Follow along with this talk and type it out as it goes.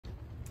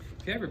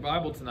If you have your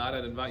Bible tonight,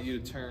 I'd invite you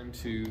to turn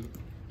to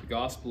the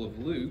Gospel of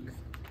Luke.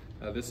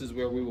 This is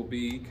where we will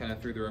be kind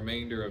of through the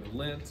remainder of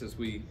Lent as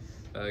we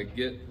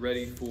get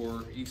ready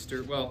for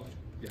Easter.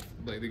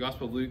 The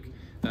Gospel of Luke.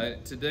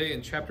 Today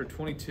in chapter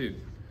 22,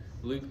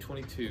 Luke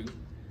 22,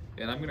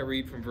 and I'm going to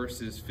read from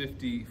verses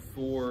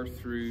 54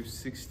 through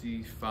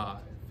 65.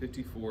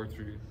 54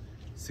 through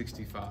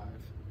 65.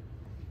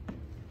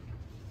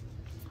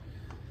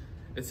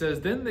 It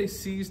says, "Then they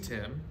seized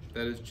him,"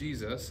 that is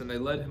Jesus, "and they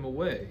led him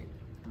away,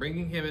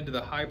 bringing him into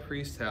the high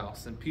priest's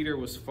house, and Peter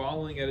was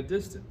following at a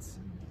distance.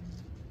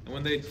 And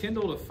when they had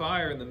kindled a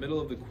fire in the middle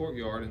of the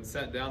courtyard and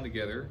sat down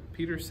together,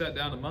 Peter sat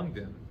down among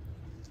them.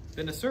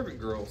 Then a servant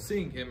girl,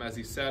 seeing him as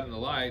he sat in the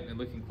light and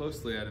looking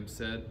closely at him,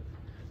 said,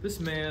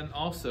 'This man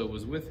also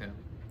was with him.'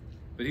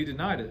 But he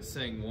denied it,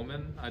 saying,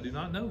 'Woman, I do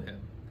not know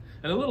him.'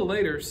 And a little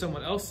later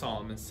someone else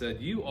saw him and said,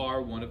 'You are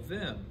one of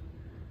them.'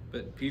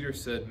 But Peter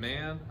said,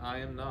 'Man, I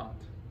am not.'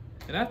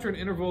 And after an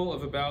interval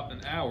of about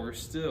an hour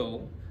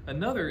still,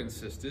 another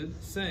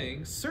insisted,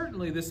 saying,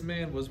 'Certainly this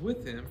man was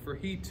with him, for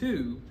he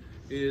too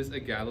is a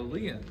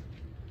Galilean.'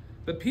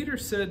 But Peter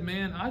said,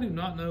 'Man, I do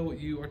not know what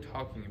you are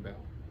talking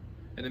about.'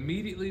 And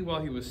immediately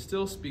while he was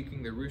still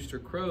speaking, the rooster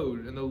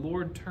crowed, and the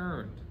Lord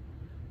turned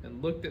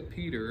and looked at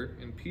Peter,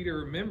 and Peter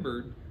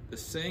remembered the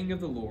saying of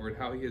the Lord,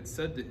 how he had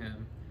said to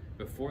him,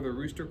 'Before the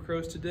rooster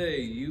crows today,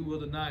 you will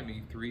deny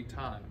me 3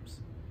 times.'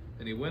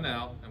 And he went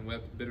out and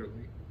wept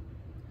bitterly.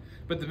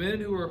 But the men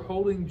who were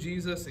holding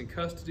Jesus in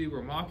custody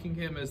were mocking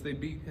him as they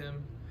beat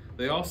him.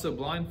 They also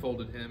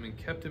blindfolded him and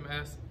kept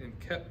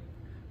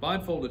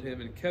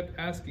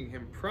asking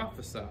him,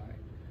 'Prophesy,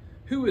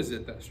 who is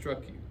it that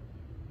struck you?'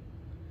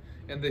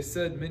 And they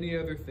said many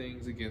other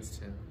things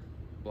against him,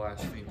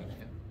 blaspheming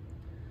him."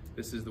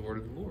 This is the word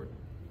of the Lord.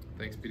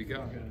 Thanks be to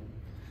God.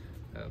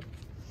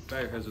 Bow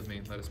your heads with me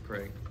and let us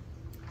pray.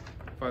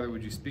 Father,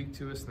 would you speak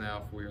to us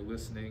now, for we are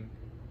listening.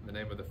 In the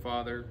name of the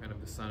Father, and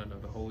of the Son, and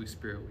of the Holy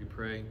Spirit, we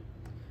pray.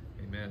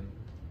 Amen.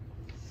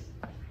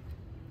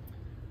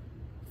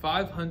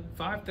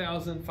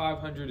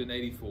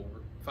 5,584.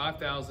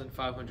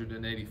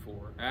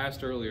 5,584. I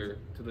asked earlier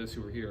to those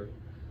who were here,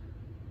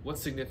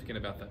 what's significant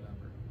about that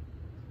number?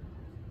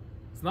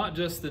 It's not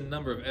just the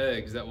number of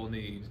eggs that we'll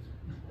need.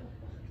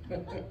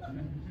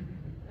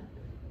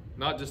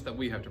 Not just that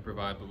we have to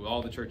provide, but with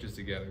all the churches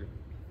together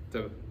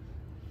to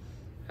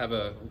have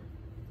a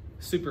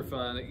super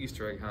fun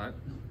Easter egg hunt.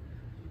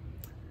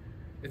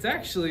 It's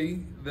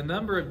actually the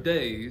number of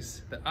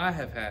days that I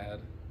have had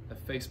a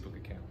Facebook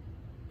account.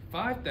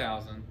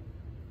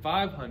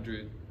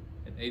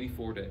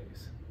 5,584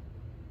 days.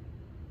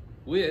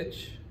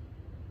 Which,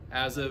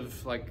 as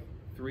of like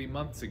 3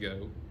 months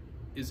ago,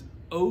 is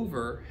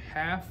over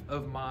half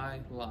of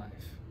my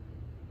life.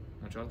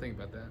 I want y'all to think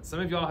about that. Some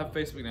of y'all have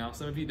Facebook now,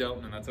 some of you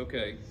don't, and that's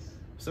okay.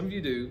 Some of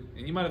you do,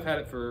 and you might have had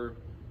it for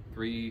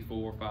 3,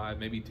 4, 5,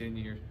 maybe 10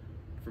 years.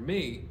 For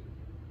me,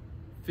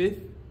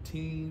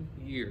 15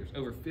 years,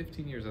 over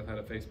 15 years I've had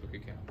a Facebook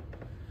account.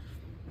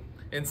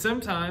 And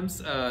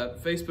sometimes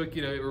Facebook,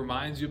 it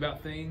reminds you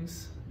about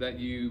things that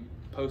you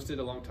posted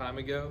a long time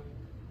ago.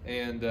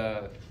 And,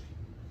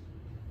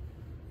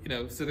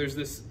 so there's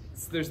this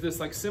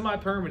like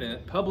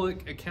semi-permanent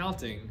public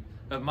accounting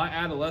of my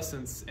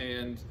adolescence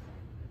and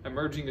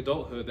emerging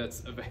adulthood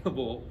that's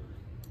available.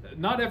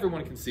 Not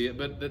everyone can see it,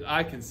 but that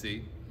I can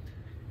see.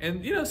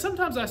 And,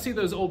 sometimes I see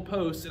those old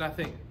posts and I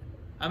think,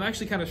 I'm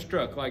actually kind of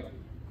struck, like,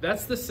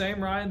 that's the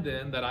same Ryan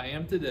then that I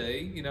am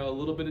today, a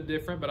little bit of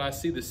different, but I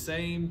see the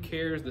same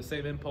cares, the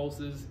same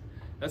impulses.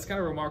 That's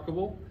kind of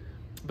remarkable.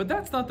 But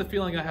that's not the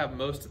feeling I have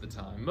most of the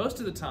time. Most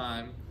of the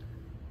time,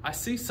 I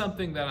see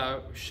something that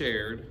I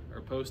shared or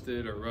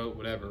posted or wrote,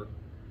 whatever,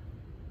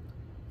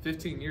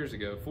 15 years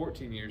ago,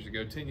 14 years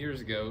ago, 10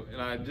 years ago,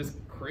 and I just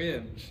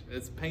cringe.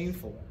 It's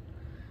painful.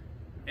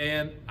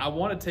 And I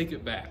want to take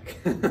it back.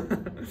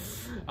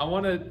 I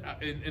want to,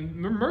 and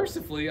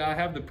mercifully, I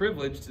have the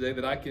privilege today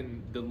that I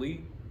can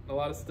delete a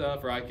lot of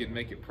stuff, or I can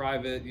make it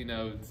private,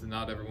 so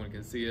not everyone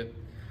can see it.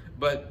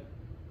 But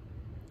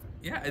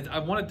yeah, I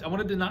want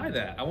to deny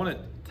that. I want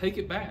to take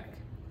it back.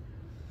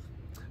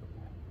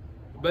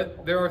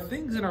 But there are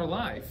things in our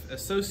life,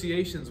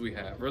 associations we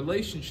have,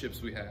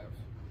 relationships we have,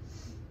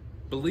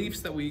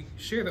 beliefs that we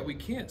share that we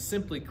can't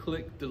simply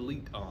click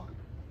delete on.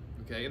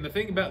 Okay, and the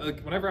thing about,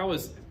 whenever I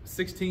was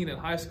 16 in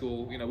high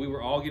school, we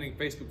were all getting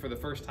Facebook for the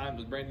first time. It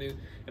was brand new.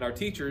 And our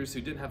teachers,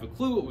 who didn't have a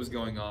clue what was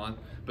going on,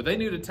 but they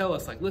knew to tell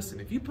us, like, listen,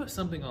 if you put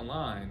something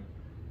online,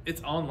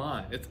 it's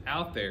online. It's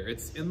out there.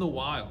 It's in the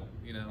wild,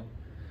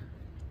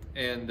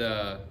 And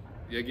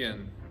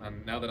again,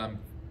 now that I'm,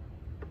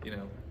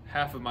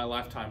 half of my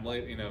lifetime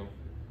late,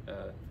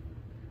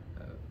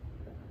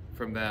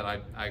 from that,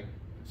 I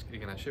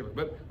shiver.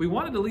 But we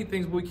want to delete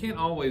things, but we can't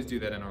always do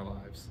that in our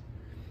lives.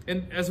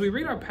 And as we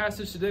read our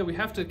passage today, we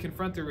have to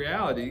confront the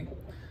reality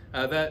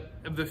that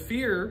of the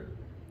fear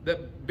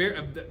that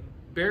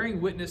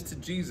bearing witness to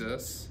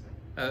Jesus,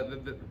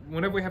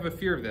 whenever we have a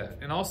fear of that.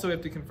 And also we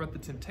have to confront the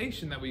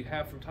temptation that we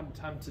have from time to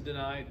time to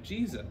deny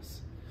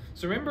Jesus.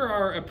 So remember,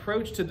 our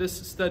approach to this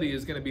study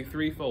is going to be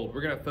threefold.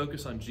 We're going to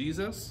focus on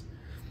Jesus,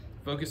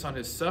 focus on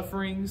his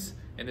sufferings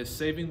and his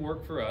saving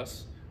work for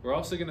us. We're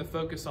also going to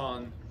focus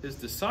on his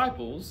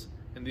disciples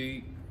and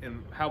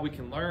how we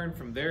can learn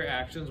from their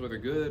actions, whether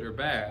good or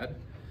bad,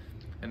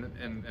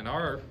 and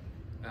our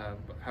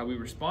how we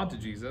respond to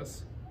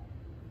Jesus.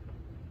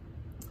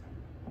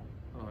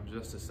 Oh,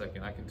 just a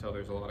second. I can tell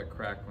there's a lot of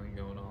crackling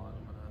going on.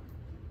 I'm going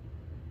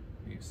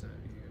to mute some of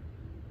you.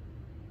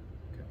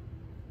 Okay.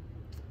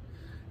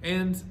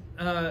 And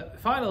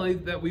finally,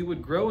 that we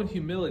would grow in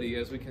humility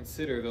as we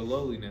consider the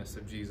lowliness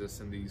of Jesus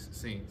in these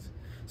scenes.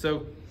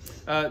 So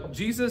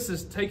Jesus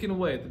is taken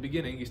away at the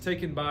beginning. He's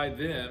taken by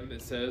them,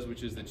 it says,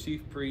 which is the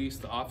chief priests,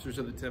 the officers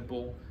of the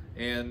temple,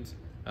 and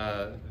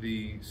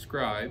the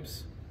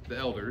scribes, the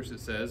elders, it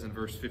says in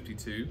verse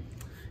 52.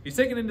 He's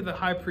taken into the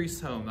high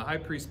priest's home, the high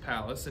priest's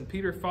palace, and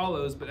Peter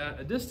follows, but at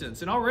a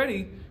distance. And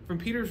already, from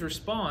Peter's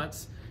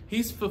response,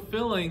 he's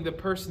fulfilling the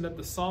person that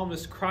the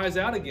psalmist cries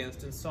out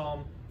against in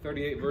Psalm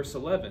 38, verse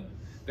 11.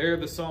 There,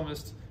 the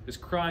psalmist is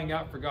crying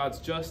out for God's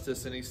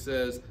justice, and he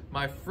says,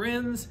 "My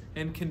friends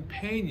and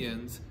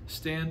companions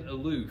stand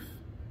aloof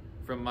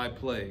from my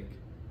plague,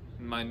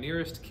 and my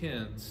nearest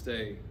kin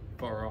stay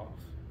far off."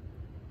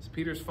 So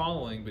Peter's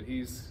following, but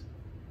he's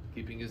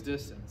keeping his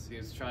distance.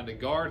 He's trying to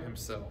guard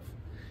himself.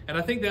 And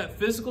I think that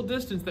physical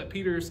distance that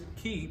Peter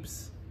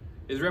keeps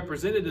is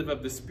representative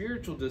of the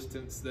spiritual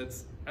distance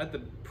that's at the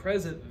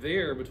present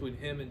there between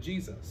him and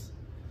Jesus.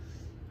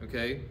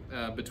 Okay?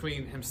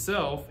 Between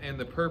himself and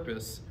the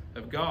purpose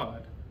of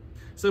God.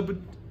 So, but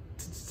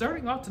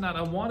starting off tonight,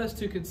 I want us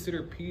to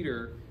consider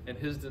Peter and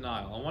his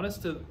denial. I want us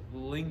to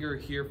linger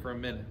here for a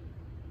minute.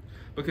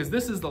 Because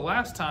this is the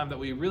last time that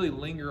we really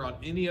linger on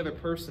any other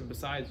person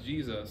besides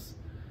Jesus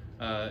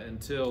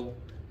until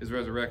his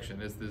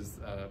resurrection.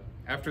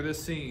 After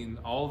this scene,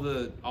 all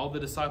the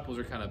disciples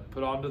are kind of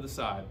put onto the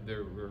side.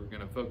 We're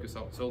going to focus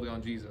solely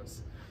on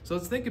Jesus. So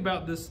let's think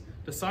about this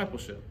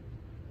discipleship.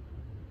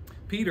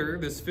 Peter,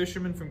 this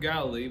fisherman from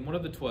Galilee, one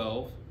of the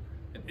 12,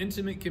 an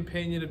intimate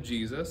companion of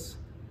Jesus,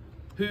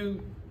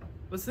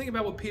 let's think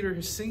about what Peter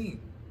has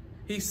seen.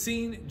 He's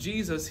seen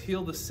Jesus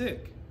heal the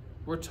sick.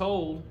 We're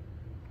told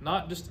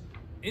not just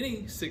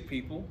any sick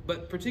people,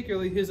 but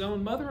particularly his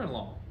own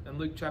mother-in-law in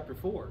Luke chapter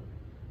 4.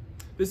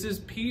 This is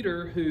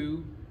Peter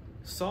who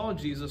saw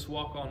Jesus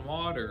walk on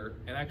water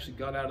and actually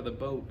got out of the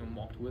boat and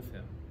walked with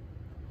him.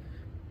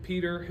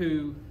 Peter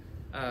who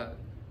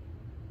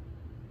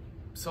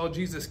saw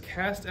Jesus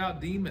cast out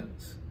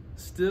demons,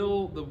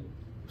 still the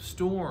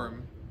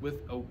storm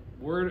with a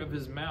word of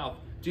his mouth.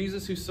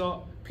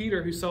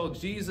 Peter who saw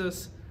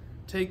Jesus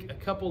take a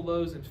couple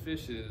loaves and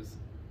fishes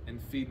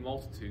and feed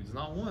multitudes,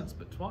 not once,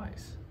 but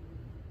twice.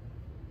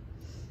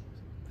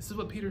 This is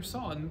what Peter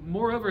saw. And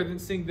moreover than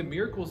seeing the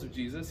miracles of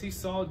Jesus, he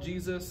saw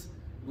Jesus'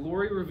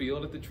 glory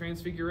revealed at the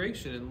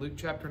Transfiguration in Luke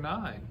chapter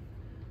 9.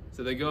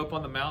 So they go up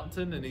on the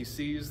mountain and he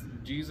sees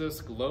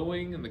Jesus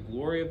glowing and the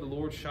glory of the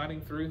Lord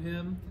shining through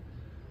him.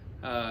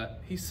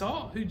 He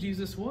saw who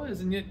Jesus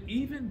was, and yet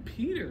even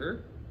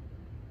Peter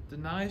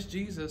denies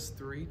Jesus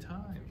 3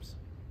 times.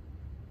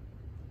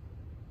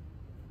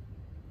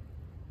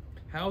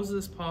 How is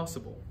this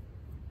possible?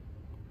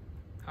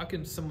 How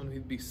can someone who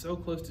be so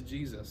close to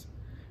Jesus?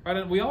 Right,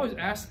 and we always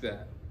ask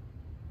that.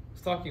 I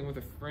was talking with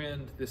a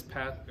friend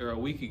a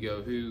week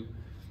ago who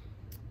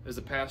is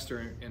a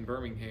pastor in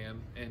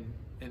Birmingham, and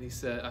I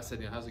said, how's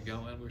it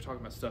going? We were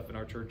talking about stuff in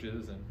our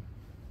churches, and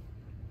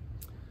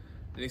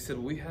he said,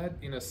 we had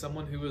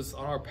someone who was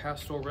on our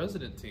pastoral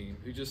resident team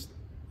who just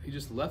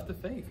left the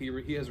faith.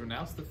 He has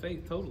renounced the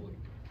faith totally.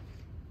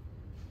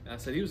 And I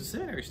said, he was a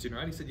seminary student,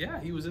 right? He said, yeah,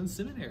 he was in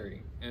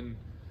seminary and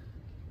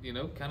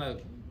kind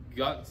of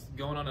got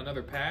going on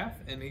another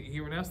path, and he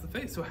renounced the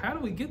faith. So how do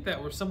we get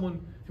that where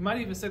someone who might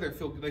even say they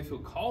feel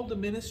called to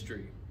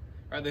ministry,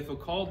 right? They feel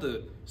called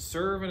to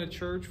serve in a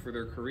church for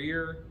their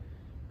career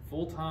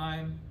full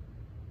time.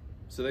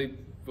 So they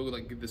feel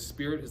like the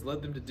Spirit has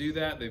led them to do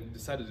that. They've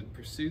decided to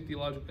pursue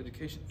theological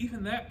education.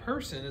 Even that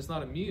person is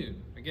not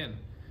immune. Again,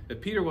 if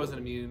Peter wasn't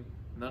immune,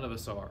 none of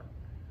us are.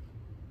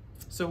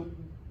 So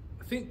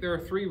I think there are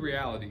 3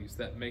 realities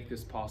that make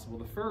this possible.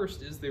 The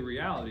first is the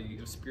reality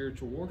of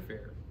spiritual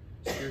warfare.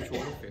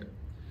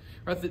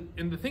 Right?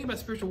 And the thing about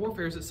spiritual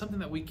warfare is it's something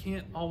that we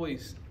can't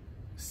always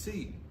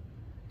see.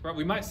 Right?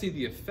 We might see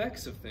the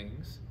effects of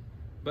things,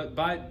 but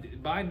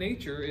by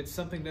nature, it's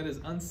something that is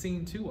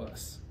unseen to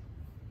us.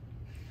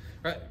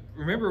 Right?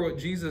 Remember what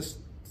Jesus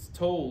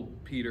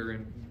told Peter,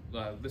 and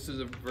this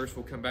is a verse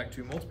we'll come back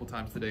to multiple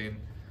times today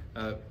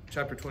in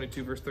chapter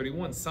 22, verse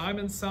 31.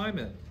 Simon,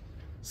 Simon,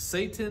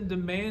 Satan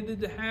demanded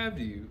to have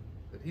you,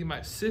 that he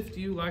might sift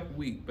you like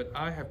wheat, but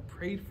I have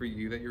prayed for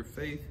you that your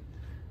faith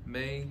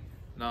may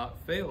not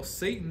fail.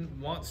 Satan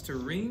wants to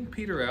wring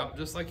Peter out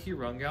just like he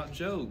wrung out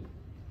Job.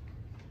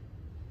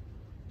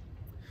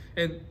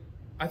 And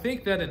I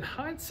think that in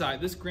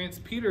hindsight, this grants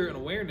Peter an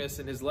awareness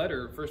in his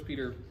letter, 1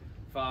 Peter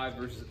 5,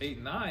 verses 8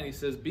 and 9. He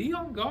says, be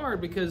on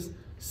guard because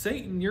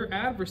Satan, your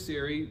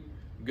adversary,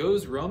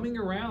 goes roaming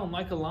around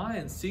like a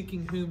lion,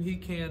 seeking whom he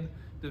can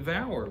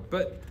devour.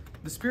 But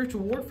the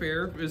spiritual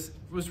warfare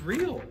was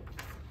real.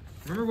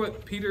 Remember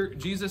what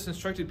Jesus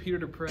instructed Peter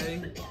to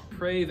pray?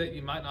 Pray that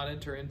you might not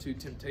enter into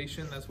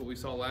temptation. That's what we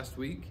saw last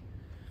week.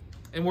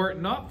 And were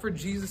it not for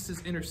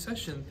Jesus'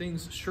 intercession,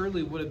 things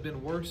surely would have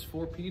been worse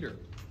for Peter.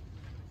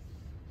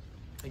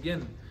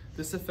 Again,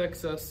 this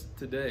affects us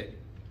today.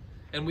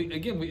 And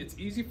it's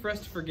easy for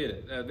us to forget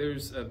it.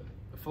 There's a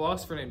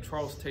philosopher named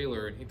Charles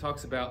Taylor, and he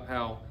talks about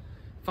how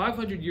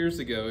 500 years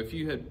ago, if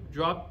you had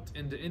dropped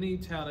into any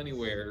town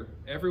anywhere,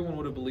 everyone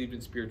would have believed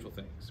in spiritual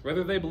things.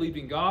 Whether they believed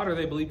in God or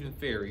they believed in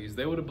fairies,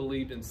 they would have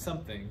believed in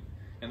something,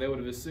 and they would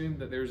have assumed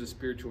that there's a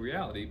spiritual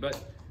reality.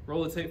 But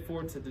roll the tape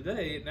forward to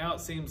today, now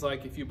it seems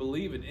like if you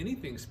believe in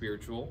anything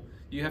spiritual,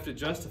 you have to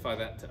justify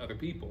that to other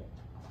people.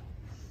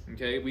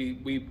 Okay,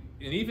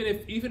 and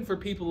even for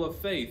people of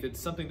faith, it's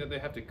something that they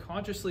have to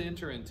consciously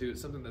enter into.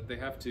 It's something that they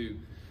have to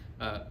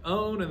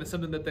own, and it's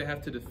something that they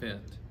have to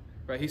defend.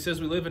 Right? He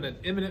says we live in an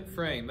imminent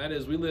frame. That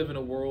is, we live in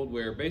a world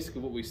where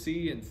basically what we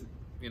see and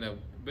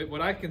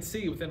what I can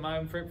see within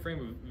my frame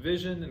of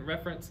vision and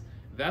reference,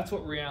 that's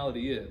what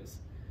reality is.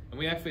 And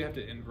we actually have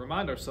to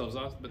remind ourselves,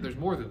 but there's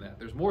more than that.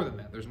 There's more than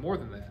that. There's more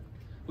than that.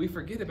 We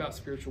forget about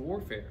spiritual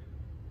warfare.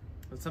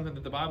 That's something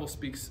that the Bible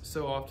speaks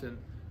so often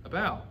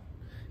about.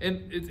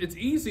 And it's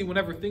easy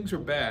whenever things are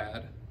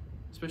bad,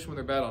 especially when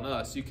they're bad on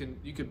us. You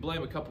could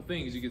blame a couple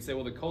things. You could say,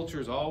 well, the culture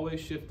is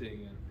always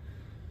shifting, and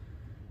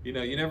you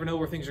never know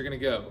where things are going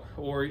to go.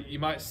 Or you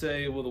might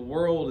say, well, the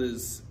world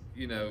is,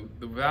 the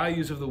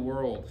values of the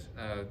world,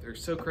 they're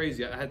so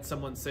crazy. I had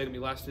someone say to me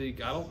last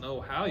week, I don't know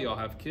how y'all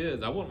have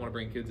kids. I wouldn't want to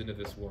bring kids into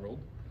this world.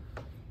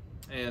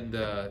 And,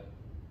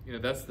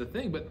 that's the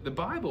thing. But the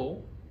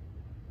Bible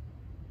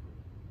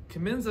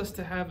commends us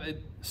to have a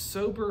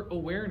sober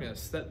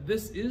awareness that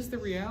this is the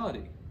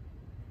reality,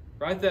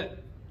 right? That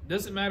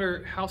doesn't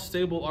matter how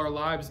stable our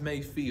lives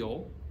may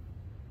feel,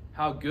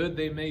 how good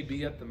they may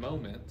be at the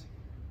moment,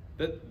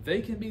 that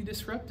they can be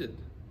disrupted,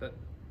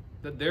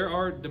 that there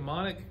are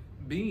demonic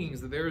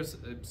beings, that there is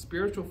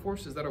spiritual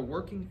forces that are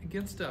working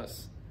against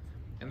us.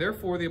 And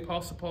therefore, the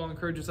Apostle Paul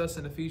encourages us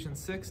in Ephesians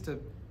 6 to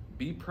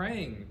be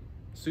praying,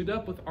 suit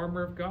up with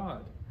armor of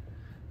God,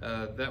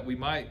 that we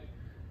might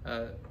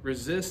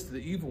resist the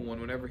evil one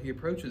whenever he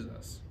approaches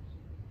us.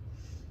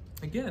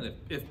 Again,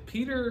 if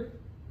Peter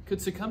could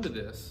succumb to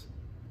this,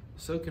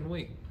 so can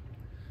we.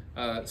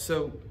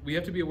 So we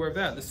have to be aware of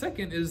that. The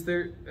second is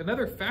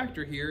another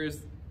factor here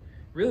is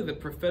really the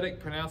prophetic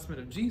pronouncement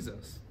of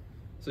Jesus.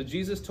 So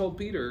Jesus told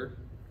Peter,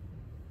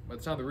 by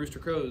the time the rooster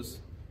crows,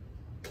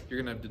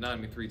 you're going to deny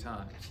me 3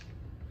 times.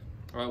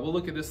 All right, we'll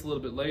look at this a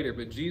little bit later,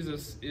 but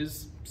Jesus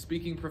is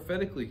speaking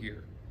prophetically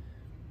here.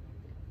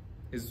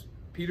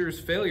 Peter's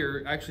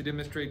failure actually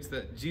demonstrates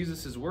that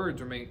Jesus'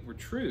 words were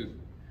true.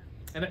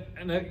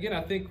 And again,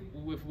 I think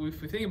if we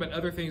think about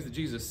other things that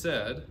Jesus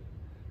said,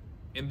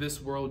 in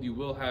this world you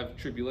will have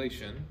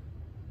tribulation,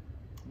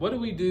 what do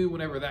we do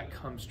whenever that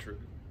comes true?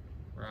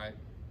 Right?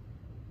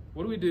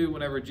 What do we do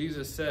whenever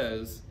Jesus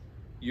says,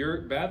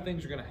 bad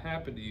things are going to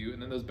happen to you,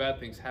 and then those bad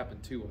things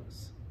happen to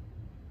us?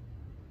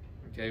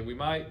 Okay,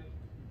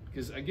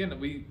 because again,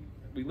 we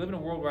live in a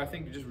world where I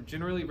think just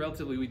generally,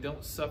 relatively, we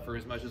don't suffer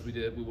as much as we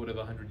would have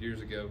 100 years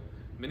ago.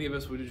 Many of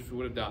us would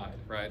have died,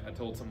 right? I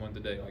told someone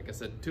today, like I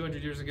said,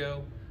 200 years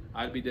ago,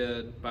 I'd be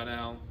dead by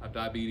now. I have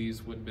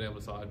diabetes, wouldn't have been able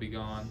to saw, I'd be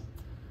gone.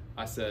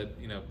 I said,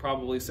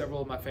 probably several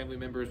of my family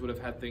members would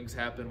have had things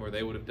happen where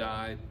they would have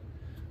died.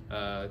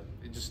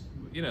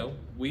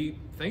 We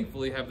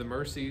thankfully have the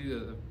mercy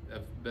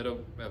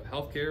of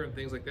healthcare and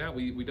things like that.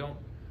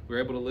 We're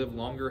able to live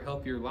longer,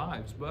 healthier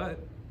lives, but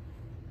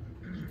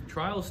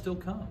trials still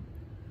come.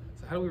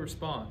 So how do we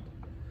respond?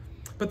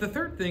 But the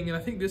third thing, and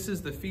I think this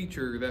is the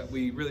feature that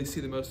we really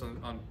see the most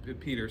on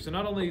Peter. So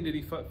not only did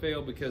he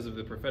fail because of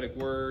the prophetic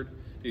word,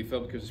 did he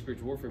fail because of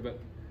spiritual warfare, but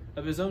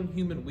of his own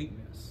human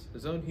weakness.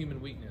 His own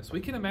human weakness.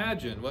 We can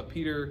imagine what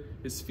Peter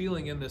is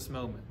feeling in this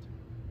moment.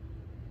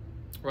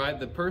 Right?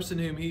 The person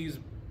whom he's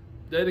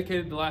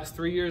dedicated the last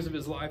 3 years of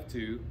his life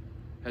to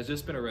has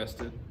just been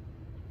arrested,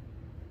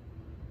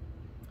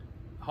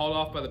 hauled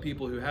off by the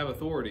people who have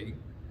authority.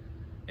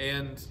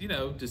 And,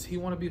 does he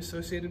want to be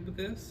associated with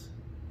this?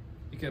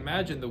 You can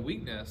imagine the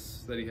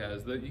weakness that he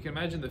has. You can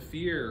imagine the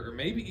fear or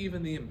maybe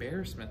even the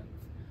embarrassment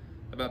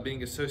about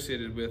being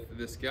associated with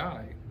this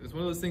guy. It's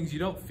one of those things you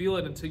don't feel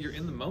it until you're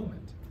in the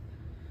moment.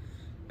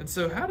 And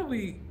so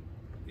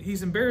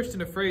he's embarrassed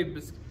and afraid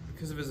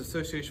because of his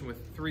association with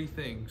 3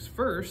 things.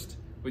 First,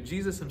 with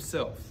Jesus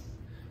himself.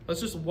 Let's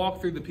just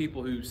walk through the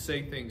people who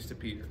say things to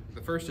Peter.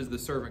 The first is the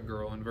servant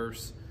girl in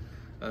verse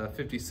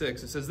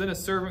 56. It says, "Then a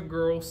servant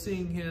girl,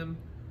 seeing him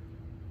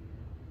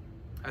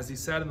as he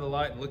sat in the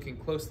light and looking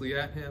closely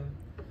at him,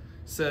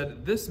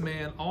 said, 'This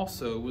man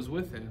also was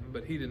with him,'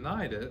 but he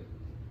denied it,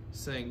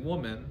 saying,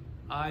 'Woman,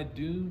 I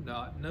do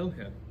not know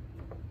him.'"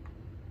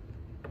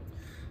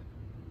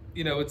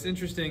 What's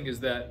interesting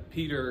is that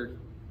Peter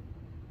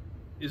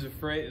is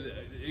afraid.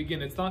 Again,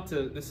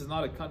 this is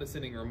not a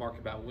condescending remark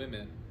about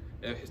women.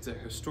 It's a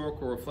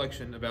historical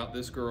reflection about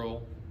this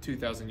girl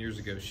 2,000 years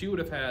ago. She would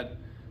have had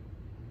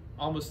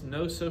almost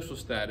no social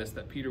status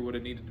that Peter would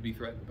have needed to be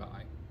threatened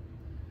by,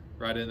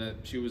 right? And that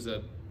she was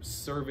a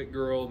servant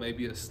girl,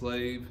 maybe a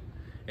slave,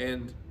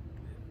 and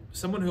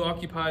someone who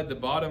occupied the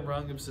bottom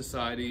rung of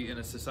society in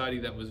a society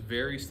that was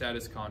very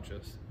status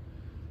conscious.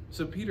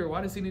 So Peter,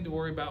 why does he need to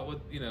worry about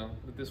what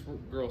this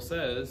girl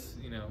says?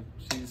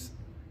 She's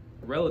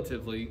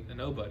relatively a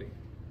nobody.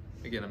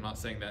 Again, I'm not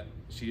saying that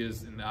she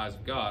is in the eyes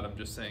of God. I'm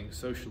just saying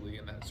socially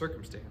in that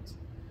circumstance.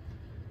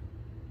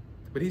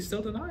 But he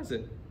still denies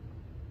it.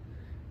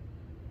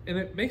 And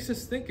it makes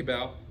us think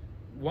about,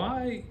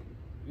 why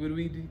would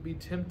we be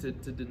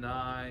tempted to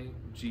deny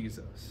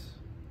Jesus?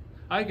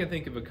 I can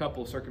think of a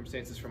couple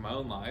circumstances from my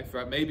own life,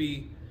 right?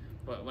 Maybe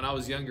when I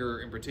was younger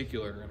in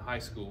particular, in high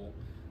school,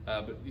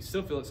 but you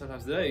still feel it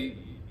sometimes today,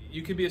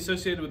 you can be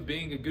associated with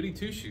being a goody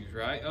two-shoes,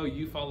 right? Oh,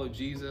 you follow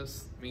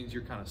Jesus means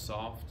you're kind of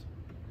soft,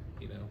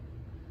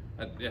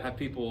 I had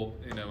people,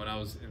 when I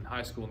was in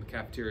high school in the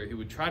cafeteria, who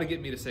would try to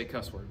get me to say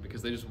cuss word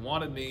because they just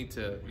wanted me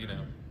to,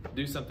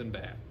 do something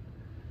bad,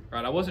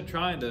 right? I wasn't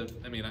trying to,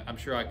 I'm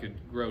sure I could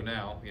grow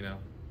now,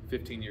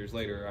 15 years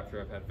later after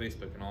I've had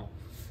Facebook and all,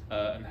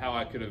 and how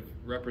I could have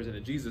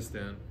represented Jesus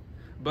then.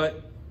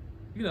 But,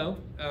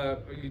 are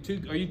you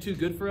too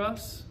good for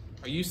us?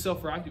 Are you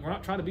self-righteous? We're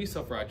not trying to be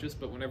self-righteous,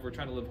 but whenever we're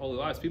trying to live holy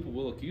lives, people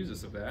will accuse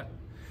us of that.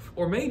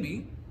 Or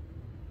maybe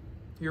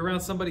you're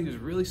around somebody who's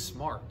really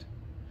smart,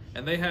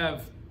 and they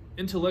have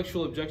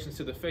intellectual objections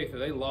to the faith that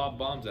they lob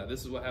bombs at.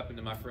 This is what happened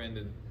to my friend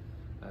and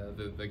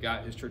the guy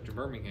at his church in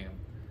Birmingham.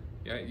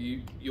 Yeah,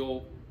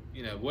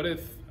 what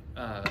if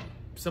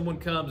someone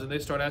comes and they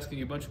start asking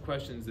you a bunch of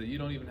questions that you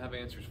don't even have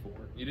answers for?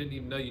 You didn't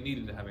even know you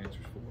needed to have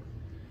answers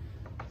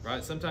for,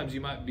 right? Sometimes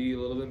you might be a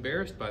little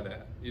embarrassed by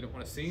that. You don't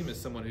want to seem as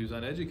someone who's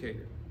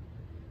uneducated.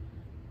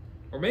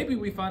 Or maybe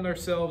we find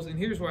ourselves, and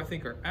here's where I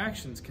think our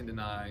actions can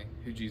deny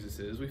who Jesus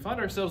is. We find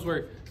ourselves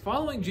where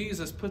following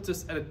Jesus puts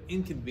us at an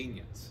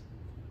inconvenience.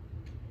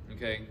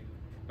 Okay?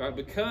 Right?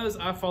 Because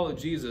I follow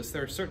Jesus,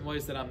 there are certain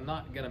ways that I'm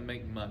not going to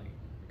make money.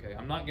 Okay?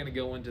 I'm not going to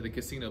go into the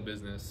casino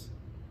business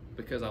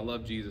because I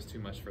love Jesus too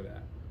much for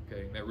that.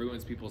 Okay? That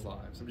ruins people's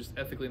lives. I'm just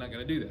ethically not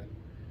going to do that.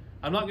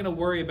 I'm not going to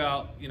worry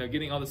about,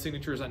 getting all the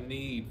signatures I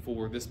need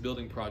for this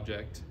building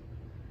project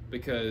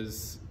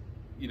because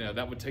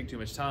that would take too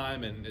much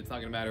time and it's not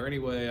going to matter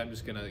anyway. I'm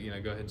just going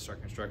to, go ahead and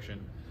start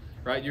construction,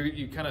 right?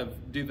 You kind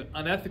of do the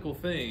unethical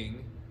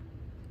thing,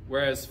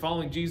 whereas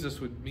following Jesus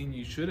would mean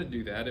you shouldn't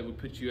do that. It would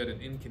put you at an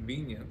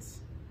inconvenience.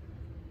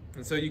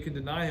 And so you can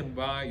deny him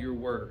by your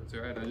words,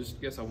 all right? I just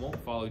guess I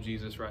won't follow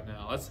Jesus right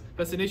now.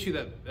 That's an issue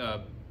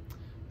that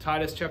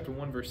Titus chapter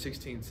 1, verse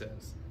 16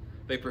 says.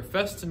 They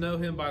profess to know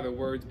him by their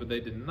words, but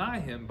they deny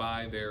him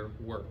by their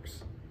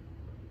works.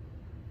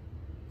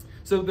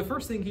 So the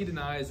first thing he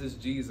denies is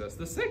Jesus.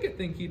 The second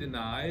thing he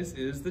denies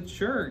is the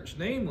church,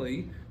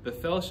 namely the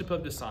fellowship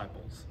of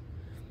disciples.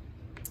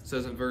 It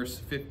says in verse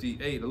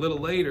 58, a little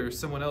later,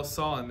 someone else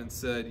saw him and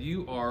said,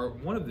 "You are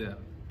one of them."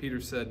 Peter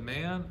said,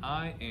 "Man,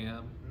 I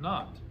am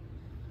not."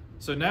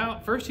 So now,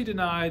 first he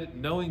denied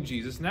knowing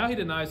Jesus. Now he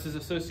denies his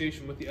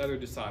association with the other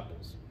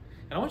disciples.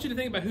 And I want you to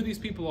think about who these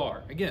people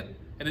are. Again,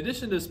 in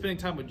addition to spending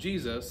time with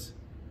Jesus,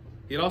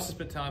 he had also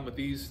spent time with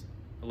these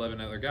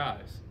 11 other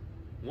guys.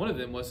 One of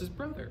them was his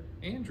brother,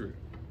 Andrew,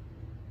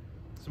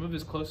 some of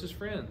his closest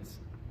friends,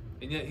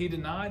 and yet he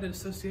denied an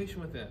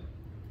association with them.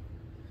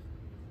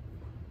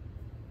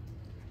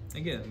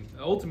 Again,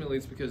 ultimately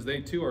it's because they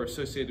too are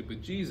associated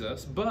with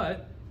Jesus,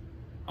 but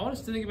I want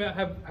us to think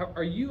about,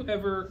 are you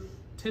ever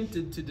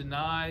tempted to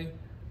deny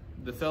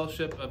the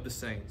fellowship of the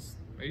saints?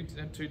 Are you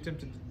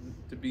tempted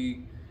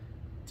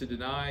to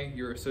deny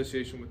your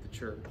association with the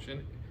church?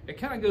 And it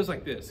kind of goes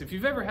like this. If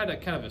you've ever had a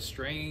kind of a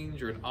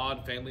strange or an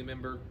odd family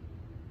member,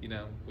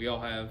 we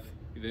all have,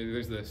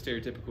 there's the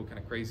stereotypical kind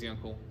of crazy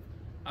uncle.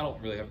 I don't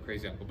really have a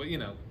crazy uncle, but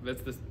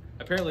that's this.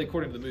 Apparently,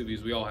 according to the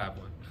movies, we all have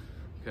one.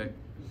 Okay?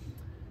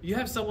 You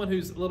have someone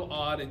who's a little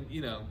odd, and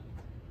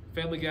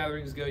family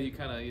gatherings go, you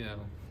kind of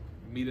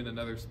meet in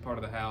another part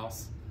of the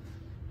house.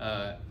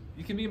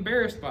 You can be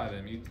embarrassed by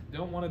them. You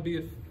don't want to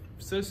be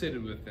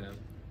associated with them.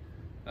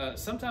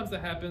 Sometimes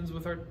that happens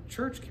with our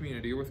church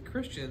community or with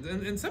Christians,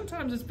 and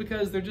sometimes it's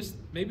because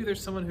maybe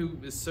there's someone who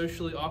is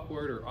socially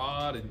awkward or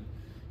odd, and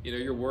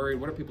you're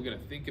worried, what are people going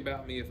to think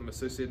about me if I'm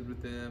associated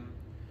with them?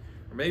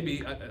 Or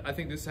maybe, I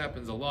think this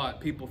happens a lot,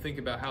 people think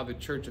about how the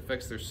church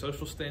affects their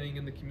social standing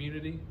in the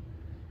community,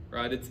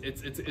 right?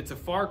 It's a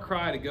far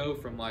cry to go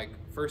from like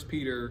 1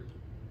 Peter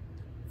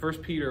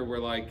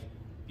where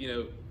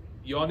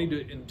you all need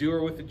to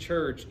endure with the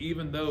church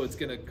even though it's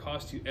going to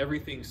cost you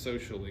everything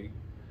socially.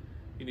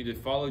 You need to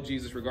follow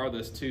Jesus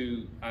regardless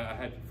to, I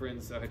had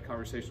friends I've had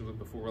conversations with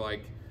before where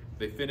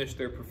they finished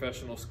their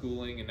professional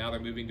schooling and now they're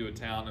moving to a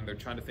town and they're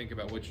trying to think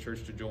about which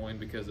church to join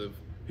because of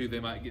who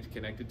they might get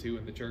connected to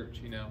in the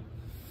church,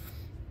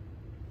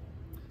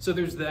 So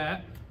there's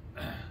that.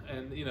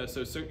 And,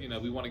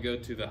 we want to go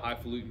to the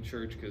highfalutin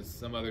church because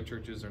some other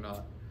churches are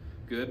not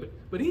good.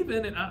 But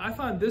even, and I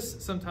find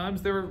this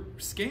sometimes, there are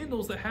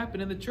scandals that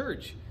happen in the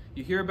church.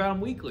 You hear about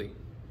them weekly.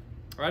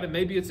 right? And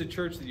maybe it's a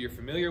church that you're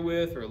familiar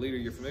with or a leader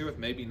you're familiar with,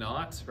 maybe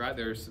not, right?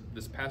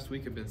 This past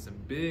week have been some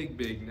big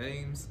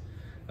names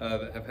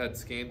that have had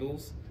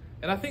scandals.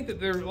 And I think that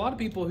there are a lot of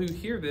people who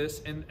hear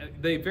this and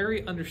they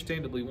very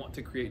understandably want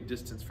to create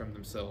distance from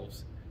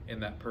themselves in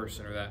that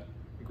person or that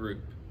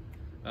group.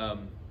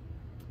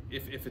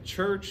 If a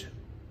church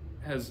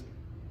has,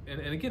 and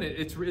again,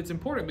 it's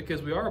important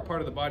because we are a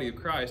part of the body of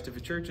Christ. If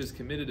a church has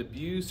committed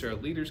abuse or a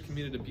leader's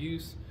committed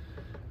abuse,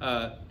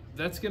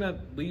 that's going to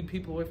lead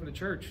people away from the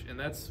church. And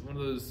that's one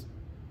of those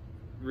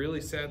really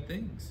sad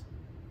things.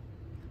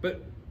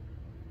 But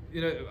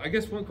I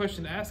guess one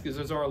question to ask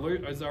is our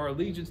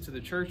allegiance to the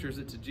church or is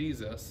it to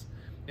Jesus?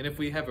 And if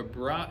we have a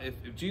bride,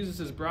 if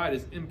Jesus' bride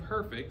is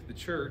imperfect, the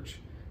church,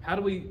 how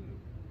do we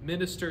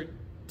minister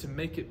to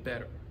make it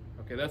better?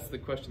 Okay, that's the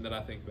question that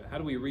I think about. How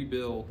do we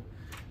rebuild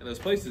in those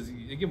places?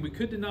 Again, we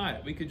could deny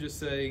it. We could just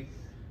say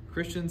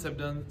Christians have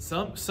done,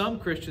 some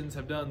Christians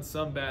have done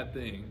some bad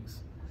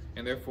things,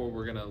 and therefore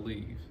we're going to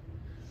leave.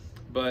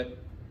 But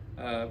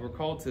we're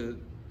called to,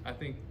 I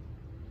think,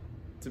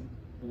 to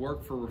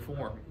work for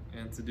reform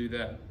and to do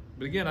that.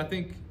 But again, I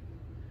think,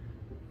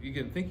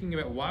 thinking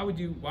about why would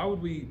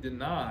he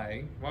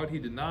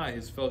deny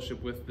his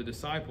fellowship with the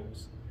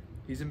disciples?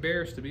 He's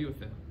embarrassed to be with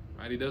them,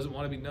 right? He doesn't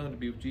want to be known to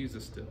be with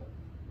Jesus still.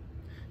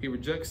 He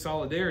rejects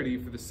solidarity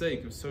for the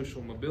sake of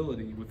social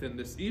mobility within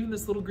this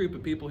little group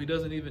of people he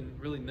doesn't even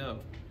really know.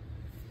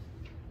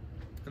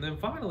 And then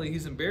finally,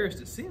 he's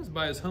embarrassed, it seems,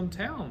 by his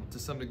hometown to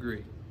some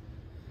degree.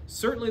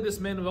 Certainly this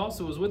man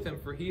also was with him,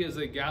 for he is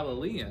a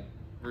Galilean,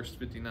 verse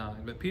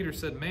 59. But Peter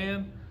said,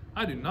 "Man,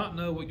 I do not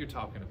know what you're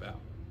talking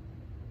about."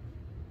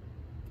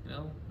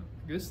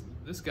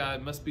 This guy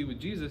must be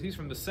with Jesus. He's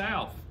from the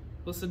South.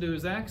 Listen to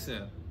his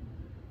accent.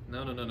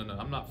 No.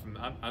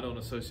 I don't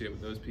associate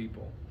with those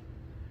people.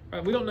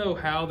 Right, we don't know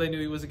how they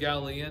knew he was a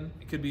Galilean.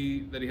 It could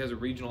be that he has a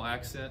regional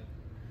accent.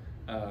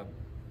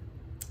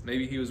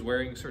 Maybe he was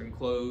wearing certain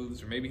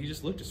clothes, or maybe he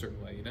just looked a certain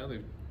way.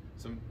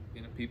 Some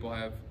people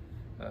have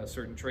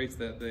certain traits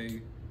that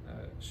they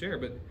share,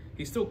 but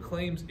he still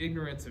claims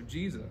ignorance of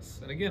Jesus.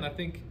 And again, I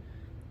think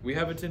we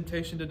have a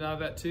temptation to deny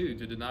that too,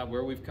 to deny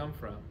where we've come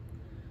from.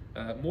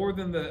 More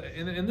than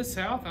in the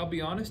South, I'll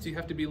be honest, you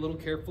have to be a little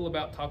careful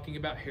about talking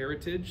about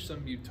heritage. Some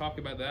of you talk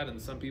about that,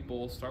 and some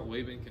people start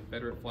waving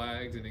Confederate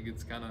flags, and it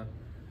gets kind of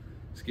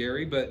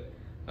scary. But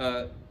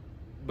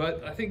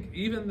I think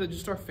even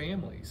just our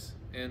families,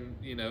 and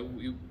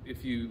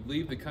if you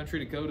leave the country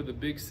to go to the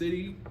big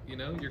city,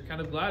 you're kind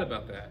of glad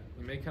about that.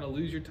 You may kind of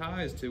lose your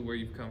ties to where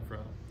you've come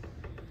from.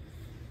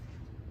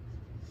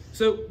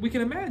 So we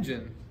can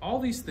imagine all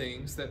these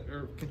things that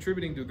are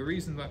contributing to the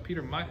reason that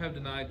Peter might have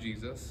denied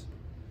Jesus.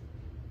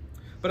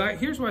 But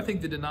here's where I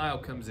think the denial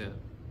comes in.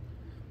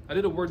 I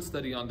did a word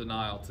study on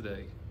denial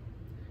today.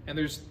 And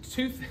there's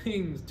two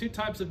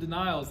types of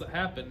denials that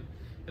happen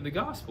in the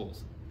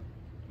Gospels.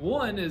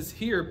 One is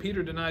here,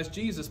 Peter denies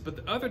Jesus, but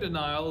the other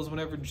denial is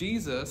whenever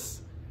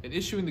Jesus, in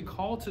issuing the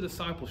call to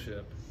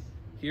discipleship,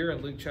 here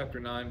in Luke chapter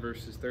 9,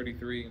 verses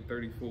 23 and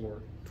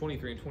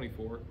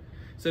 24,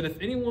 said, "If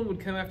anyone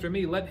would come after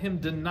me, let him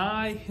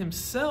deny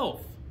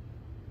himself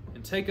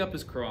and take up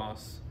his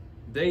cross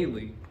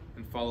daily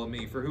and follow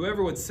me. For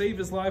whoever would save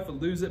his life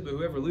would lose it, but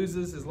whoever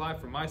loses his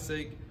life for my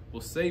sake will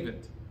save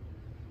it."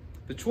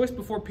 The choice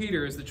before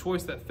Peter is the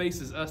choice that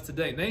faces us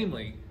today.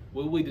 Namely,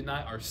 will we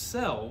deny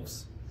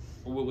ourselves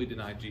or will we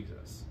deny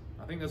Jesus?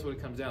 I think that's what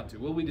it comes down to.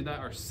 Will we deny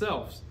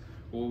ourselves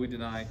or will we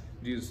deny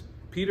Jesus?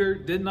 Peter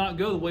did not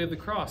go the way of the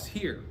cross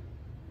here.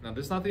 Now,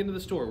 this is not the end of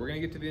the story. We're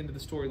going to get to the end of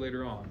the story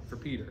later on for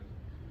Peter.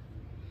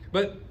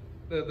 But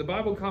the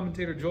Bible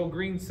commentator Joel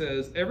Green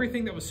says,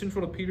 everything that was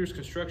central to Peter's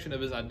construction of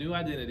his new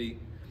identity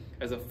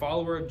as a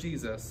follower of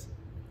Jesus,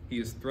 he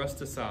is thrust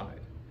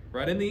aside.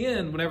 Right in the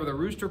end, whenever the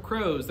rooster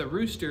crows, the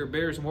rooster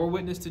bears more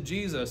witness to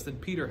Jesus than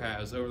Peter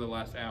has over the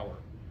last hour.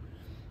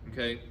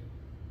 Okay?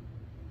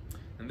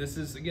 And this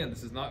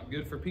is not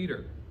good for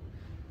Peter.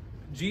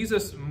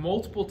 Jesus,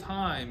 multiple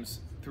times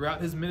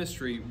throughout his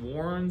ministry,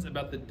 warns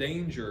about the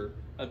danger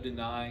of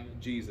denying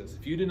Jesus.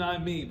 If you deny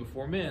me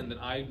before men, then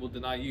I will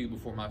deny you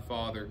before my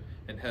Father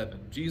in heaven.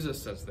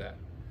 Jesus says that.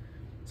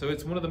 So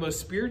it's one of the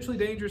most spiritually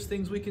dangerous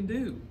things we can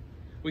do.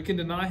 We can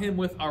deny him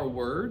with our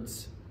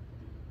words.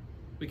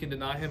 We can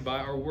deny him by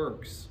our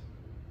works.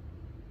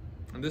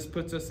 And this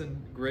puts us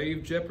in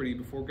grave jeopardy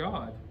before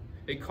God.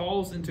 It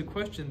calls into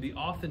question the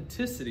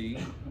authenticity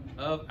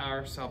of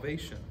our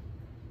salvation.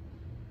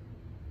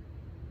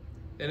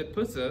 And it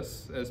puts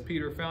us, as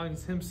Peter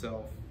finds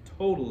himself,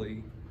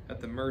 totally at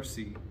the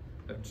mercy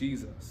of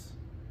Jesus.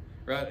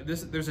 Right?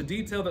 There's a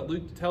detail that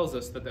Luke tells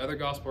us that the other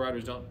gospel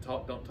writers don't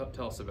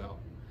tell us about.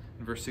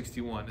 In verse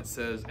 61, it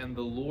says, "And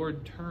the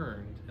Lord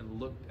turned and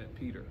looked at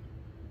Peter."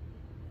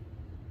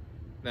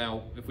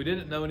 Now, if we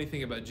didn't know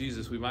anything about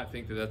Jesus, we might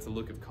think that that's a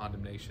look of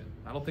condemnation.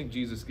 I don't think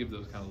Jesus gives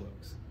those kind of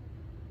looks.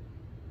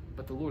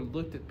 But the Lord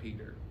looked at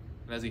Peter.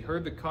 And as he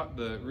heard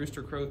the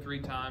rooster crow 3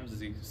 times, as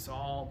he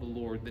saw the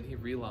Lord, then he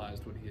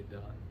realized what he had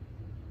done.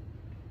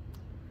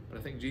 But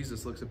I think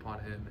Jesus looks upon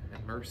him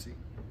in mercy.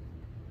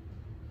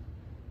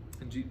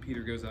 And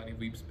Peter goes out and he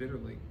weeps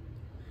bitterly.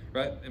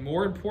 Right? And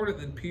more important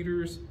than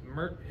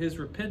his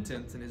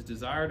repentance and his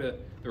desire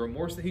the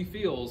remorse that he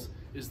feels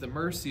is the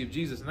mercy of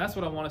Jesus. And that's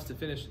what I want us to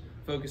finish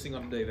focusing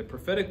on today, the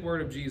prophetic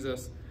word of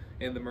Jesus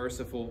and the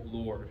merciful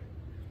Lord.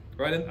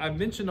 Right? And I've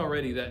mentioned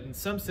already that in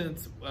some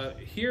sense,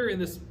 here in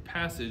this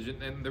passage,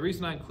 and the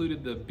reason I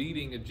included the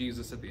beating of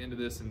Jesus at the end of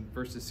this in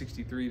verses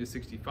 63 to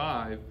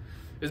 65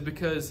 is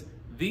because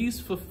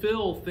these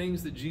fulfill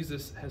things that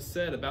Jesus has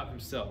said about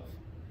himself.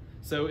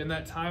 So in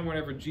that time,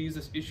 whenever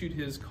Jesus issued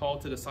his call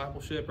to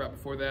discipleship, right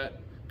before that,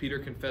 Peter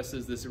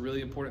confesses this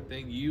really important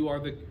thing. You are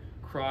the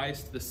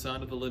Christ, the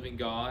Son of the living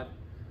God.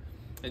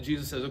 And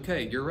Jesus says,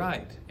 okay, you're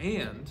right.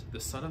 And the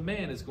Son of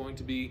Man is going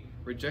to be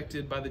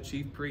rejected by the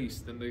chief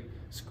priests and the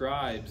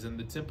scribes and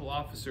the temple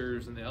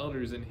officers and the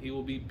elders, and he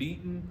will be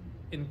beaten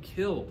and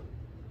killed.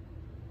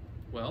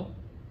 Well,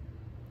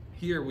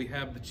 here we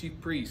have the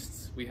chief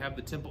priests, we have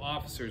the temple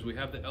officers, we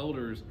have the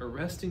elders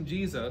arresting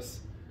Jesus.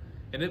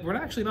 And we're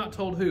actually not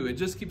told who. It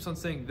just keeps on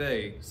saying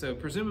they. So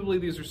presumably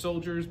these are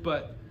soldiers,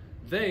 but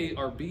they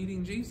are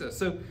beating Jesus.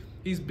 So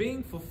he's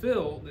being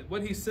fulfilled.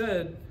 What he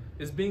said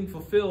is being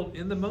fulfilled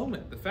in the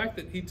moment. The fact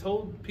that he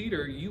told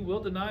Peter, you will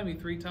deny me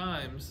 3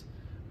 times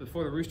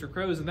before the rooster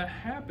crows, and that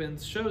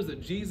happens shows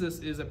that Jesus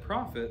is a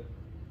prophet.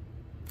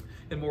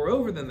 And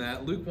moreover than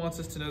that, Luke wants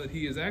us to know that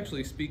he is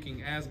actually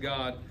speaking as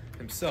God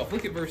himself.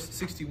 Look at verse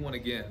 61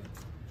 again.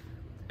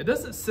 It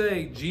doesn't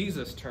say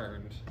Jesus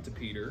turned to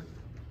Peter.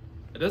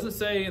 It doesn't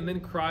say, and then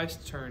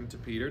Christ turned to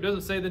Peter. It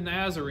doesn't say the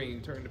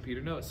Nazarene turned to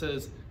Peter. No, it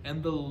says,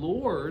 and the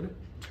Lord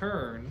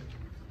turned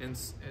and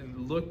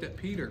looked at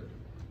Peter.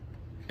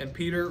 And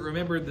Peter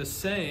remembered the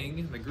saying,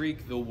 in the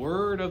Greek, the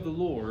word of the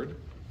Lord,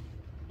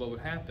 what would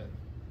happen?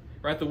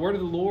 Right, the word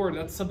of the Lord,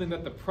 that's something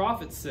that the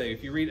prophets say.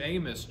 If you read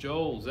Amos,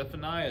 Joel,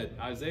 Zephaniah,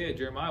 Isaiah,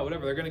 Jeremiah,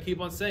 whatever, they're going to keep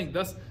on saying,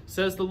 thus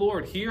says the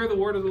Lord, hear the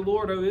word of the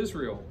Lord, O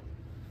Israel.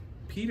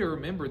 Peter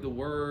remembered the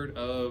word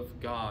of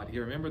God. He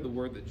remembered the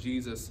word that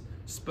Jesus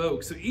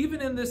spoke. So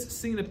even in this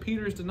scene of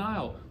Peter's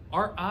denial,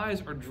 our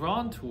eyes are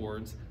drawn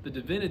towards the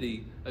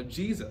divinity of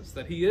Jesus,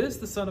 that he is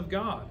the Son of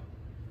God.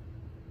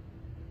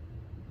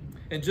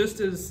 And just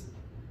as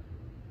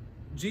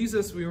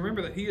Jesus, we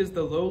remember that he is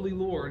the lowly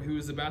Lord who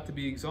is about to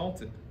be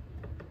exalted.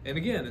 And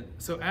again,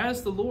 so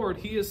as the Lord,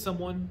 he is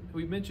someone who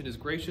we mentioned is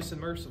gracious and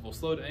merciful,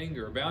 slow to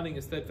anger, abounding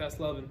in steadfast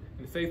love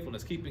and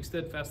faithfulness, keeping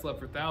steadfast love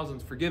for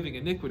thousands, forgiving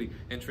iniquity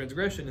and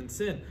transgression and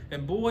sin.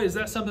 And boy, is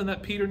that something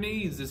that Peter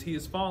needs as he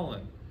has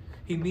fallen.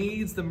 He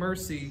needs the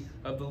mercy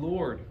of the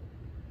Lord.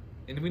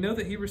 And we know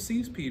that he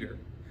receives Peter.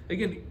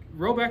 Again,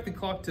 roll back the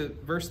clock to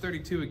verse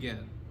 32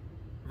 again.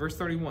 Verse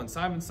 31,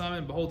 Simon,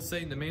 Simon, behold,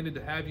 Satan demanded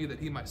to have you that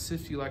he might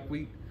sift you like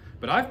wheat.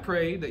 But I've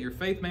prayed that your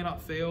faith may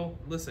not fail.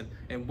 Listen,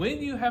 and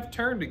when you have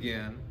turned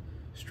again,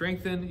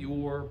 strengthen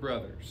your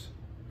brothers.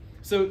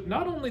 So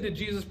not only did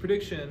Jesus'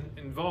 prediction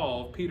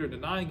involve Peter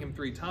denying him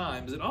 3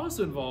 times, it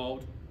also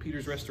involved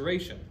Peter's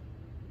restoration.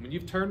 When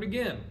you've turned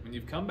again, when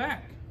you've come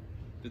back,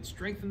 then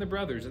strengthen the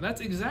brothers. And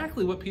that's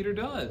exactly what Peter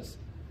does.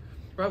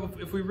 Right?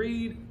 If we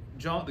read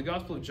the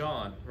Gospel of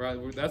John, right,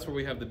 that's where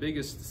we have the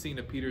biggest scene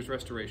of Peter's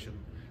restoration.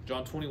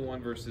 John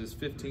 21, verses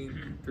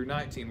 15 through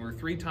 19, where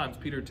 3 times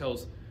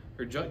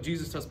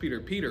Jesus tells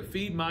Peter, Peter,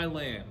 feed my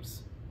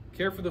lambs,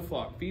 care for the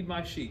flock, feed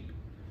my sheep.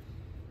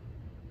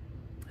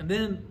 And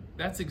then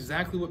that's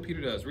exactly what Peter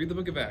does. Read the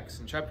book of Acts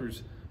in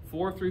chapters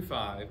 4 through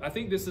 5. I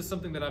think this is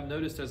something that I've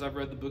noticed as I've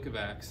read the book of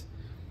Acts.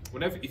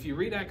 If you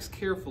read Acts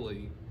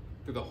carefully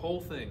through the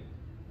whole thing,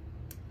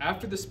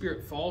 after the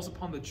Spirit falls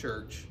upon the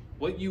church,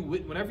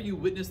 whenever you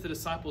witness the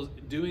disciples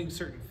doing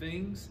certain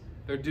things,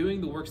 they're doing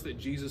the works that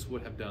Jesus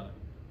would have done.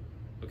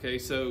 Okay,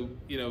 so,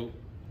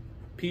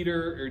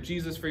 Peter, or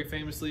Jesus very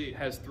famously,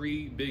 has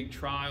 3 big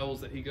trials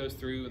that he goes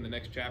through in the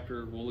next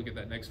chapter. We'll look at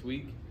that next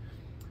week.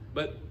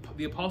 But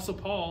the Apostle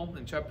Paul,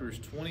 in chapters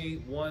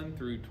 21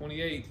 through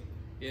 28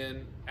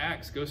 in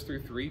Acts, goes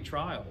through 3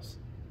 trials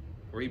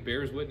where he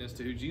bears witness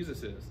to who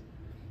Jesus is.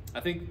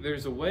 I think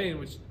there's a way in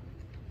which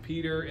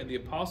Peter and the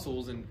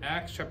apostles in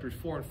Acts chapters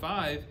 4 and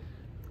 5,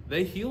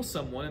 they heal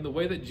someone in the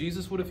way that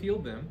Jesus would have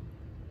healed them.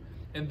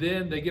 And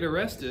then they get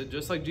arrested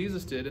just like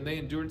Jesus did, and they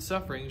endured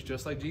sufferings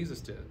just like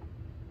Jesus did.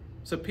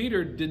 So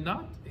Peter did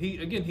not, he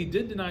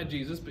did deny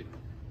Jesus, but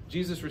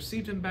Jesus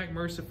received him back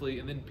mercifully,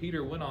 and then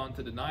Peter went on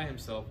to deny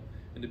himself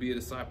and to be a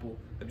disciple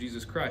of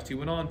Jesus Christ. He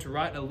went on to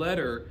write a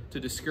letter to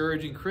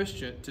discourage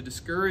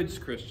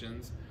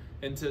Christians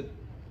and to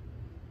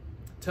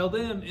tell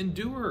them,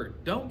 endure,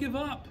 don't give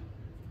up.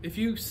 If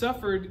you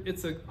suffered,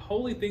 it's a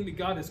holy thing that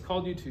God has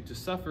called you to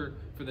suffer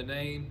for the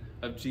name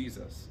of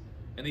Jesus.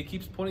 And he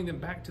keeps pointing them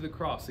back to the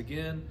cross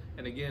again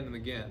and again and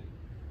again.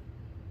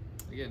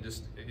 Again,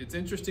 it's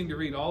interesting to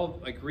read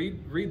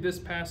read this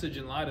passage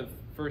in light of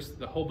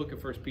the whole book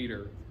of 1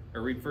 Peter,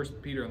 or read 1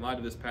 Peter in light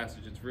of this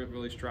passage. It's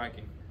really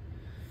striking.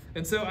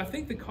 And so I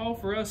think the call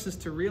for us is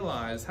to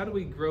realize, how do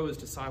we grow as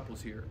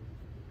disciples here?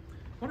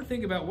 I want to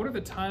think about what are the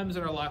times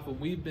in our life when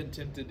we've been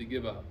tempted to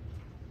give up,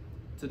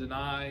 to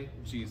deny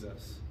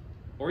Jesus,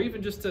 or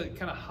even just to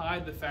kind of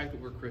hide the fact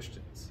that we're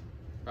Christians.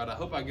 Right? I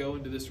hope I go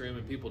into this room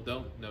and people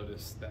don't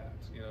notice that,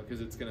 because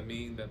it's going to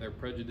mean that they're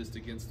prejudiced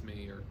against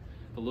me or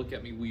they'll look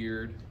at me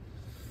weird.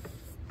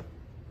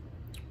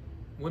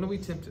 When are we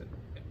tempted?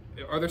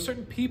 Are there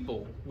certain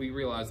people we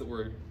realize that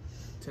we're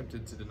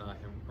tempted to deny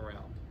him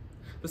around?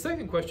 The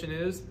second question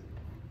is,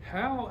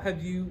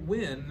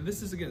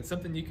 this is again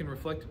something you can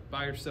reflect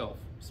by yourself.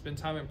 Spend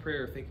time in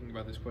prayer thinking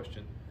about this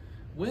question.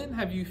 When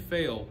have you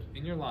failed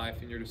in your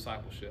life, in your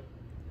discipleship?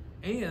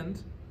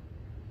 And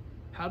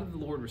how did the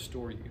Lord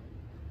restore you?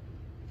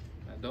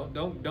 Don't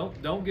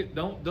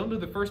do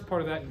the first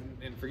part of that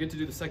and forget to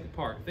do the second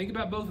part. Think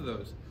about both of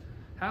those.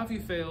 How have you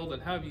failed,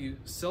 and how have you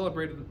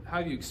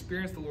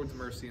experienced the Lord's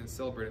mercy and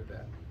celebrated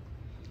that?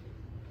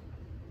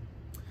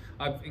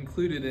 I've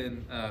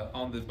included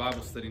on the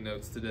Bible study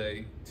notes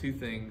today 2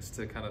 things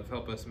to kind of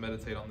help us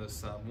meditate on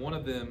this. One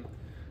of them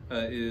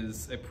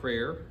is a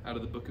prayer out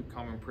of the Book of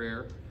Common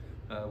Prayer,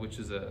 which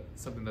is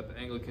something that the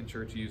Anglican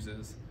Church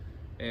uses.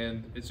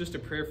 And it's just a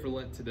prayer for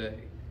Lent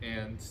today,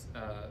 and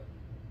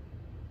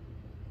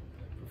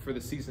for the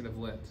season of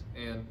Lent.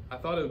 And I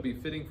thought it would be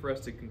fitting for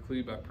us to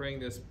conclude by praying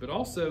this, but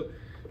also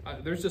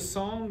there's a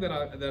song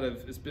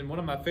it's been one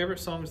of my favorite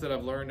songs that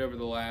I've learned over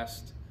the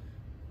last,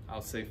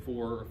 I'll say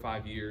 4 or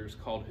 5 years,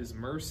 called His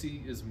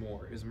Mercy is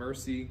More. His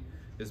Mercy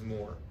is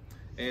More.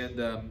 And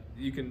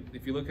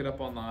if you look it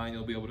up online,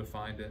 you'll be able to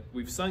find it.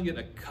 We've sung it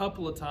a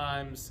couple of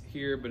times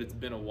here, but it's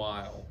been a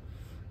while.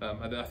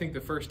 I think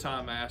the first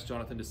time I asked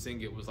Jonathan to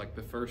sing it was like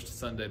the first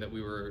Sunday that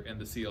we were in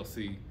the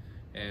CLC,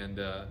 and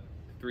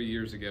 3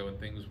 years ago, and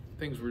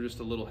things were just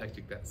a little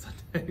hectic that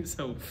Sunday.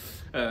 So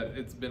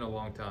it's been a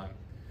long time.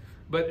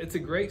 But it's a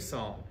great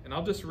song, and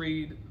I'll just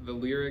read the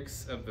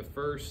lyrics of the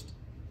first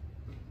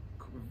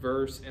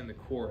verse and the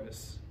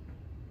chorus.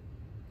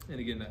 And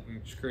again, I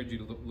encourage you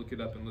to look it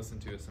up and listen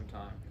to it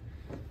sometime.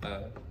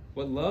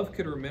 What love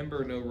could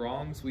remember no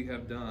wrongs we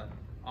have done.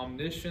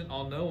 Omniscient,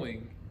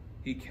 all-knowing,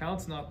 he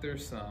counts not their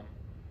sum.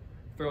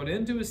 Thrown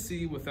into a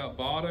sea without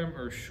bottom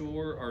or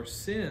shore, our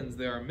sins,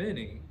 there are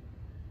many.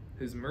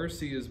 His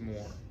mercy is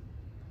more.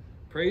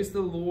 Praise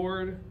the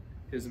Lord,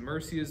 his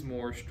mercy is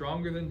more,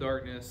 stronger than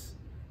darkness,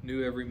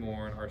 new every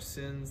morn. Our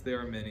sins, there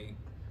are many.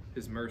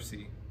 His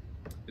mercy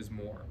is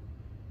more.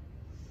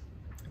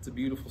 It's a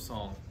beautiful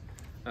song.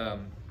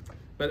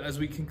 But as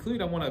we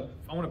conclude, I want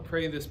to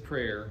pray this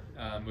prayer,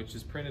 which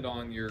is printed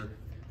on your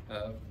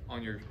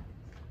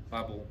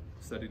Bible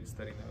study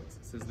notes.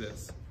 It says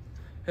this: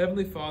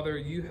 Heavenly Father,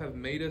 you have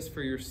made us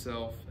for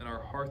yourself, and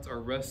our hearts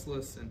are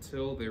restless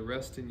until they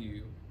rest in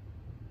you.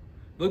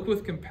 Look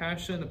with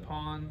compassion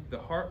upon the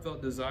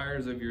heartfelt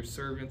desires of your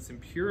servants and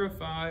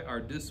purify our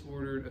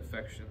disordered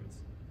affections,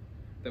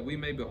 that we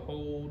may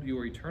behold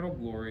your eternal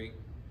glory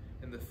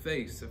in the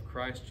face of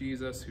Christ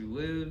Jesus, who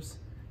lives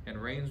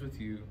and reigns with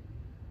you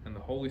and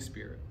the Holy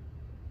Spirit,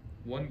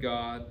 one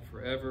God,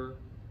 forever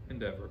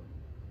and ever.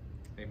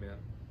 Amen.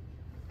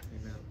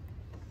 Amen.